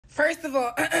First of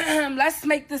all, let's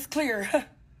make this clear.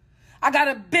 I got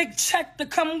a big check to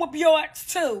come whoop your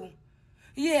ass too.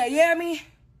 Yeah, you hear me?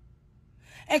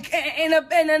 And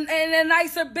a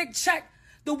nicer big check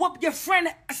to whoop your friend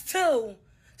ass too.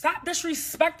 Stop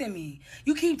disrespecting me.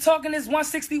 You keep talking this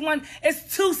 161.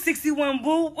 It's 261,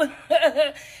 boo.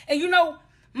 And you know,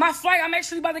 my flight, I'm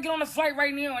actually about to get on the flight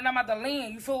right now and I'm about to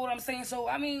land. You feel what I'm saying? So,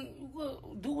 I mean,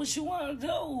 do what you want to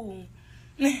do.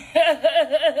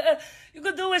 You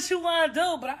can do what you want to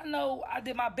do, but I know I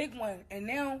did my big one. And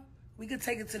now we can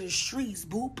take it to the streets,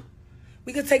 boop.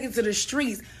 We can take it to the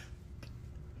streets.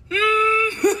 You're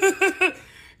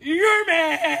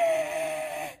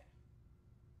mad.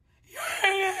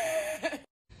 You're mad.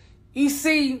 You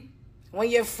see, when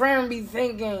your friend be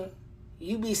thinking,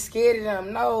 you be scared of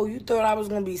them. No, you thought I was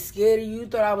going to be scared of you. You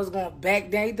thought I was going to back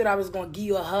down. You thought I was going to give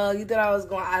you a hug. You thought I was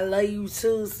going to, I love you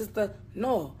too, sister.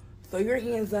 No. Throw your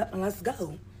hands up and let's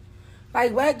go.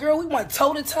 Like, what, girl? We went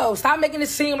toe-to-toe. Stop making it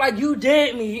seem like you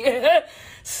did me.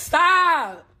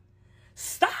 Stop.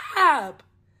 Stop.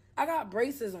 I got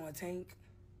braces on, Tank.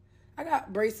 I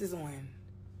got braces on.